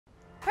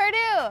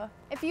Purdue!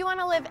 If you want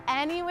to live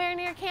anywhere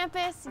near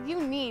campus, you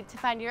need to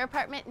find your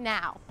apartment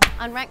now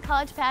on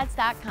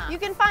rentcollegepads.com. You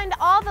can find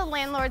all the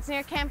landlords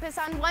near campus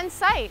on one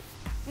site.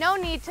 No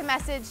need to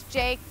message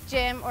Jake,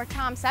 Jim, or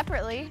Tom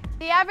separately.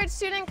 The average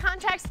student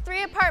contacts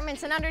 3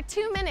 apartments in under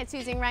 2 minutes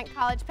using Rent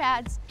College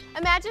Pads.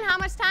 Imagine how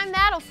much time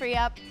that'll free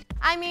up.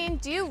 I mean,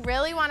 do you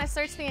really want to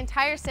search the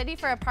entire city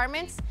for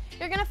apartments?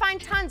 You're going to find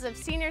tons of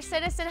senior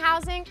citizen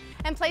housing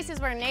and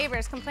places where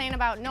neighbors complain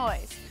about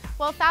noise.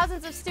 Well,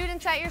 thousands of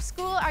students at your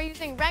school are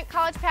using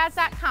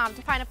rentcollegepads.com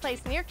to find a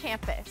place near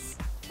campus.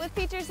 With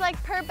features like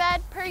per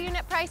bed, per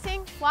unit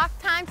pricing, walk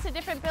times to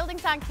different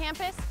buildings on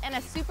campus, and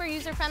a super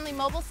user-friendly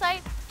mobile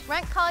site,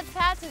 Rent College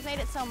Pads has made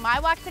it so my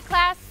walk to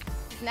class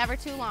is never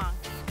too long.